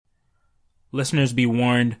Listeners be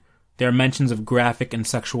warned, there are mentions of graphic and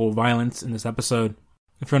sexual violence in this episode.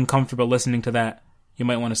 If you're uncomfortable listening to that, you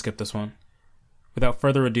might want to skip this one. Without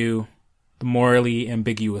further ado, the morally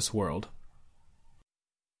ambiguous world.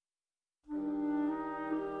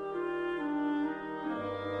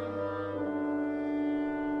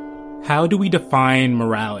 How do we define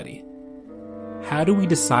morality? How do we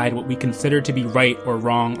decide what we consider to be right or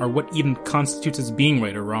wrong, or what even constitutes as being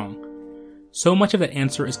right or wrong? So much of that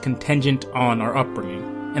answer is contingent on our upbringing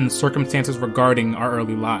and the circumstances regarding our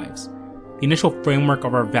early lives. The initial framework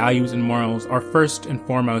of our values and morals are first and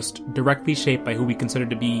foremost directly shaped by who we consider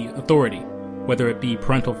to be authority, whether it be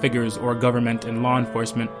parental figures or government and law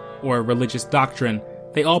enforcement or religious doctrine.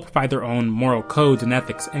 They all provide their own moral codes and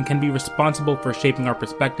ethics and can be responsible for shaping our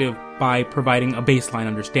perspective by providing a baseline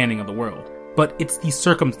understanding of the world. But it's these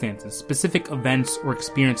circumstances, specific events or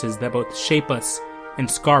experiences that both shape us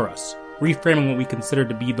and scar us, reframing what we consider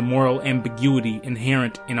to be the moral ambiguity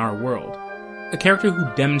inherent in our world. A character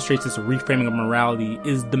who demonstrates this reframing of morality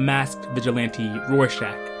is the masked vigilante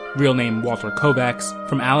Rorschach, real name Walter Kovacs,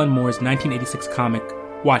 from Alan Moore's 1986 comic,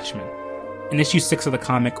 Watchmen. In issue 6 of the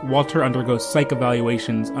comic, Walter undergoes psych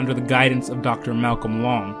evaluations under the guidance of Dr. Malcolm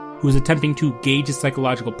Long, who is attempting to gauge his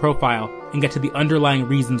psychological profile and get to the underlying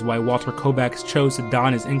reasons why Walter Kovacs chose to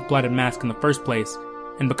don his ink-blotted mask in the first place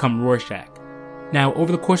and become Rorschach. Now,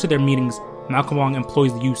 over the course of their meetings, Malcolm Long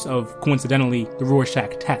employs the use of, coincidentally, the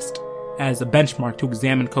Rorschach test as a benchmark to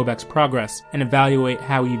examine Kovacs' progress and evaluate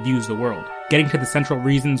how he views the world, getting to the central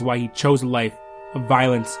reasons why he chose a life of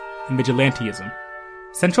violence and vigilantism.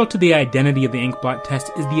 Central to the identity of the inkblot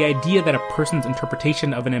test is the idea that a person's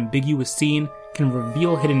interpretation of an ambiguous scene can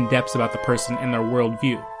reveal hidden depths about the person and their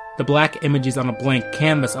worldview. The black images on a blank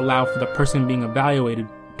canvas allow for the person being evaluated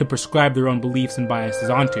to prescribe their own beliefs and biases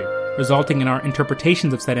onto, resulting in our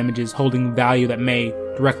interpretations of said images holding value that may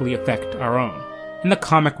directly affect our own. In the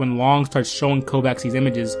comic, when Long starts showing Kovacs these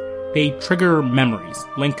images, they trigger memories,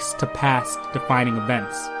 links to past defining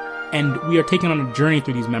events. And we are taken on a journey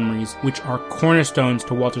through these memories, which are cornerstones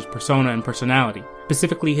to Walter's persona and personality,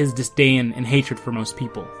 specifically his disdain and hatred for most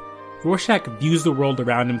people. Rorschach views the world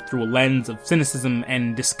around him through a lens of cynicism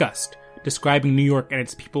and disgust, describing New York and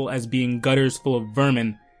its people as being gutters full of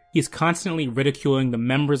vermin. He is constantly ridiculing the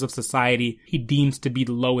members of society he deems to be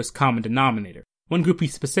the lowest common denominator. One group he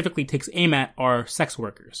specifically takes aim at are sex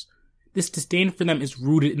workers. This disdain for them is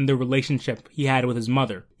rooted in the relationship he had with his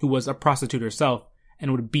mother, who was a prostitute herself,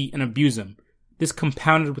 and would beat and abuse him. This,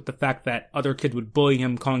 compounded with the fact that other kids would bully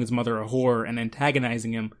him, calling his mother a whore and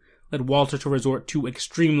antagonizing him, led Walter to resort to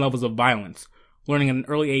extreme levels of violence, learning at an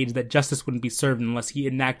early age that justice wouldn't be served unless he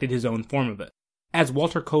enacted his own form of it. As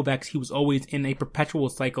Walter Kovacs, he was always in a perpetual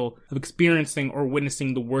cycle of experiencing or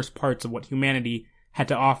witnessing the worst parts of what humanity had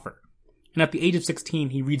to offer. And at the age of 16,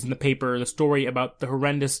 he reads in the paper the story about the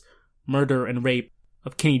horrendous murder and rape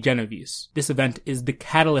of Kitty Genovese. This event is the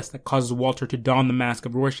catalyst that causes Walter to don the mask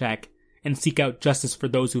of Rorschach and seek out justice for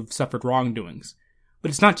those who've suffered wrongdoings. But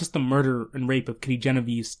it's not just the murder and rape of Kitty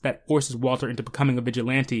Genovese that forces Walter into becoming a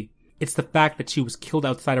vigilante. It's the fact that she was killed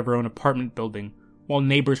outside of her own apartment building, while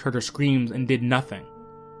neighbors heard her screams and did nothing,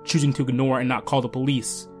 choosing to ignore and not call the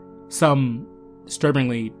police, some,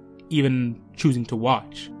 disturbingly, even choosing to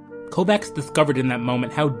watch. Kovacs discovered in that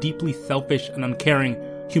moment how deeply selfish and uncaring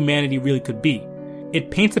humanity really could be.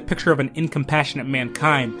 It paints a picture of an incompassionate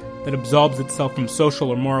mankind that absolves itself from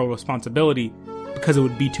social or moral responsibility because it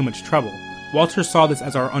would be too much trouble. Walter saw this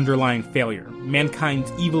as our underlying failure,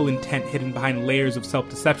 mankind's evil intent hidden behind layers of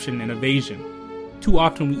self-deception and evasion. Too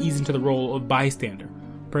often we ease into the role of bystander,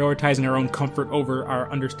 prioritizing our own comfort over our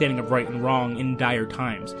understanding of right and wrong in dire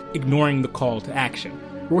times, ignoring the call to action.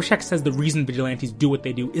 Rorschach says the reason vigilantes do what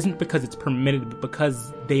they do isn't because it's permitted, but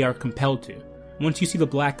because they are compelled to. Once you see the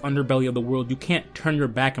black underbelly of the world, you can't turn your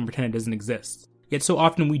back and pretend it doesn't exist. Yet so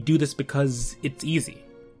often we do this because it's easy.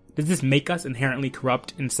 Does this make us inherently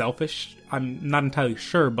corrupt and selfish? I'm not entirely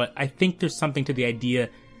sure, but I think there's something to the idea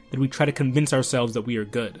that we try to convince ourselves that we are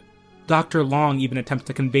good. Dr. Long even attempts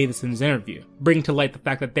to convey this in his interview, bringing to light the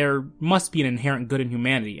fact that there must be an inherent good in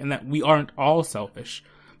humanity, and that we aren't all selfish.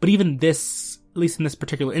 But even this, at least in this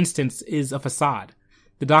particular instance, is a facade.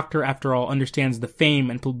 The doctor, after all, understands the fame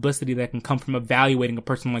and publicity that can come from evaluating a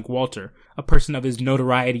person like Walter, a person of his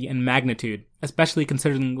notoriety and magnitude, especially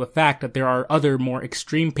considering the fact that there are other more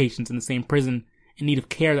extreme patients in the same prison in need of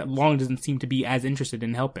care that Long doesn't seem to be as interested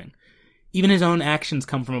in helping. Even his own actions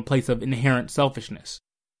come from a place of inherent selfishness.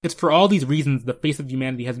 It's for all these reasons the face of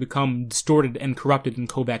humanity has become distorted and corrupted in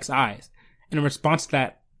Kovacs' eyes, and in response to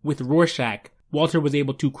that, with Rorschach, Walter was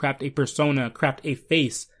able to craft a persona, craft a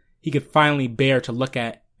face he could finally bear to look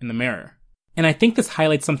at in the mirror. And I think this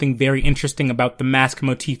highlights something very interesting about the mask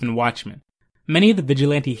motif in Watchmen. Many of the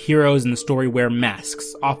vigilante heroes in the story wear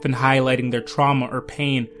masks, often highlighting their trauma or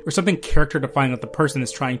pain, or something character-defining that the person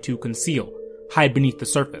is trying to conceal, hide beneath the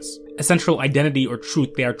surface, a central identity or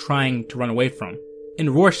truth they are trying to run away from.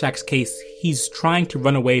 In Rorschach's case, he's trying to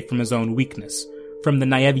run away from his own weakness, from the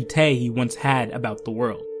naivete he once had about the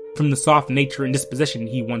world, from the soft nature and disposition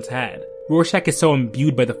he once had. Rorschach is so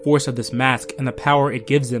imbued by the force of this mask and the power it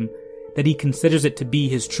gives him that he considers it to be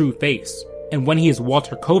his true face. And when he is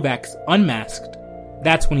Walter Kovacs unmasked,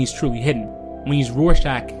 that's when he's truly hidden. When he's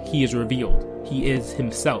Rorschach, he is revealed. He is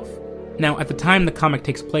himself. Now, at the time the comic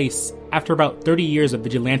takes place, after about 30 years of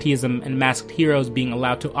vigilantism and masked heroes being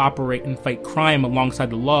allowed to operate and fight crime alongside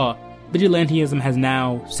the law, vigilantism has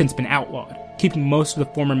now since been outlawed, keeping most of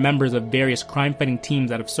the former members of various crime-fighting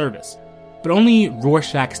teams out of service. But only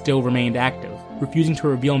Rorschach still remained active, refusing to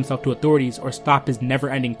reveal himself to authorities or stop his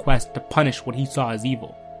never-ending quest to punish what he saw as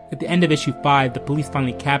evil. At the end of issue 5, the police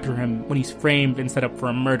finally capture him when he's framed and set up for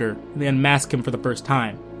a murder, and they unmask him for the first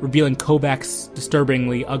time, revealing Kovacs'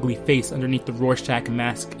 disturbingly ugly face underneath the Rorschach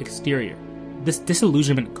mask exterior. This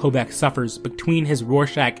disillusionment Kovacs suffers between his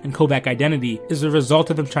Rorschach and Kovac identity is the result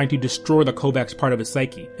of him trying to destroy the Kovacs part of his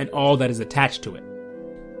psyche, and all that is attached to it.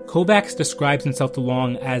 Kovacs describes himself to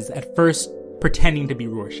Long as, at first, pretending to be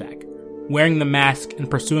Rorschach, wearing the mask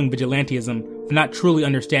and pursuing vigilantism, but not truly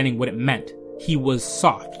understanding what it meant. He was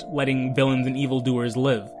soft, letting villains and evildoers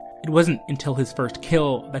live. It wasn't until his first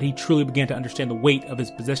kill that he truly began to understand the weight of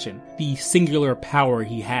his position, the singular power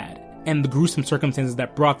he had, and the gruesome circumstances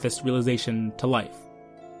that brought this realization to life.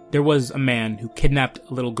 There was a man who kidnapped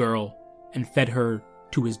a little girl and fed her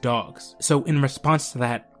to his dogs. So in response to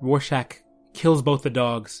that, Rorschach kills both the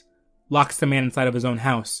dogs, locks the man inside of his own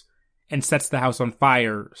house, and sets the house on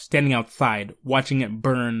fire, standing outside, watching it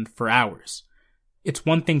burn for hours. It's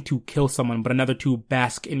one thing to kill someone, but another to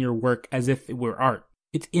bask in your work as if it were art.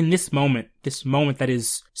 It's in this moment that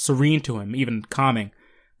is serene to him, even calming,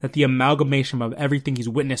 that the amalgamation of everything he's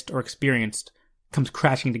witnessed or experienced comes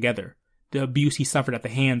crashing together. The abuse he suffered at the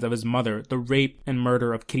hands of his mother, the rape and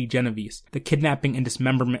murder of Kitty Genovese, the kidnapping and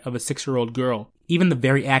dismemberment of a 6-year-old girl, even the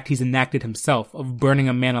very act he's enacted himself of burning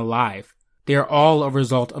a man alive. They are all a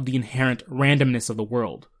result of the inherent randomness of the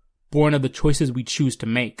world, born of the choices we choose to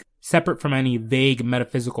make, separate from any vague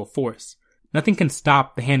metaphysical force. Nothing can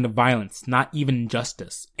stop the hand of violence, not even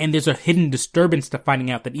justice. And there's a hidden disturbance to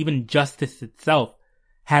finding out that even justice itself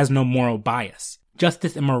has no moral bias.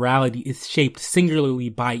 Justice and morality is shaped singularly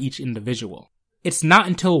by each individual. It's not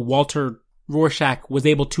until Walter Rorschach was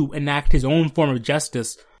able to enact his own form of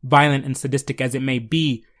justice, violent and sadistic as it may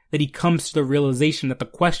be, that he comes to the realization that the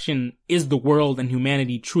question, is the world and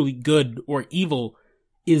humanity truly good or evil,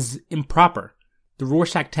 is improper. The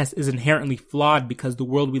Rorschach test is inherently flawed because the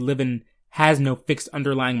world we live in has no fixed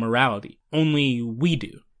underlying morality. Only we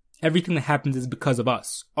do. Everything that happens is because of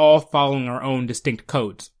us, all following our own distinct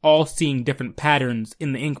codes, all seeing different patterns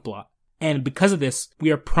in the ink blot. And because of this,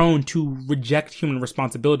 we are prone to reject human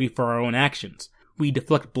responsibility for our own actions. We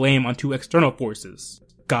deflect blame onto external forces,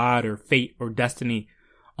 God or fate or destiny,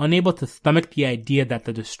 unable to stomach the idea that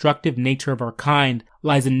the destructive nature of our kind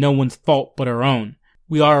lies in no one's fault but our own.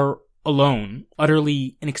 We are alone,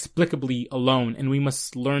 utterly, inexplicably alone, and we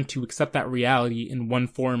must learn to accept that reality in one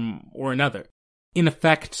form or another. In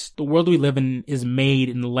effect, the world we live in is made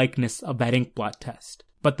in the likeness of that inkblot test.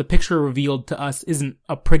 But the picture revealed to us isn't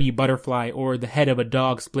a pretty butterfly or the head of a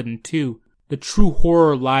dog split in two. The true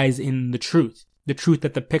horror lies in the truth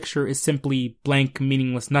that the picture is simply blank,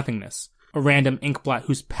 meaningless nothingness. A random inkblot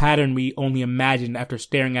whose pattern we only imagined after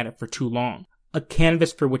staring at it for too long. A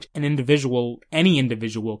canvas for which any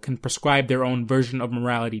individual can prescribe their own version of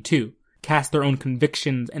morality to, cast their own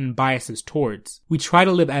convictions and biases towards. We try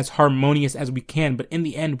to live as harmonious as we can, but in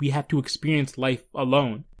the end we have to experience life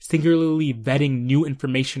alone, singularly vetting new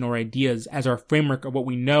information or ideas as our framework of what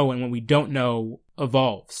we know and what we don't know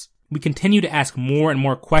evolves. We continue to ask more and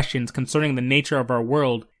more questions concerning the nature of our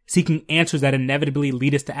world, seeking answers that inevitably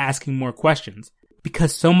lead us to asking more questions.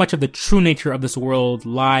 Because so much of the true nature of this world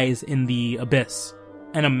lies in the abyss,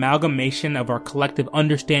 an amalgamation of our collective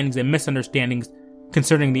understandings and misunderstandings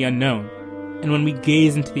concerning the unknown. And when we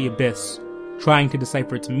gaze into the abyss, trying to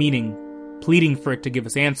decipher its meaning, pleading for it to give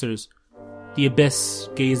us answers, the abyss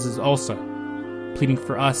gazes also, pleading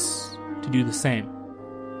for us to do the same.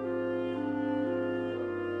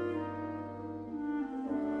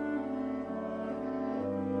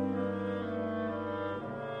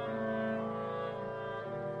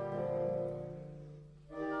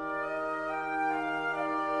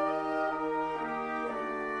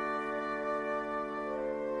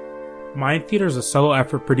 Mind Theater is a solo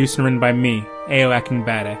effort produced and written by me, Ayo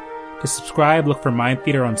Akinbade. To subscribe, look for Mind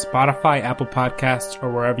Theater on Spotify, Apple Podcasts,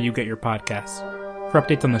 or wherever you get your podcasts. For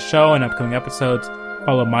updates on the show and upcoming episodes,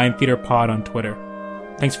 follow Mind Theater Pod on Twitter.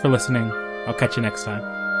 Thanks for listening. I'll catch you next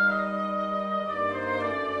time.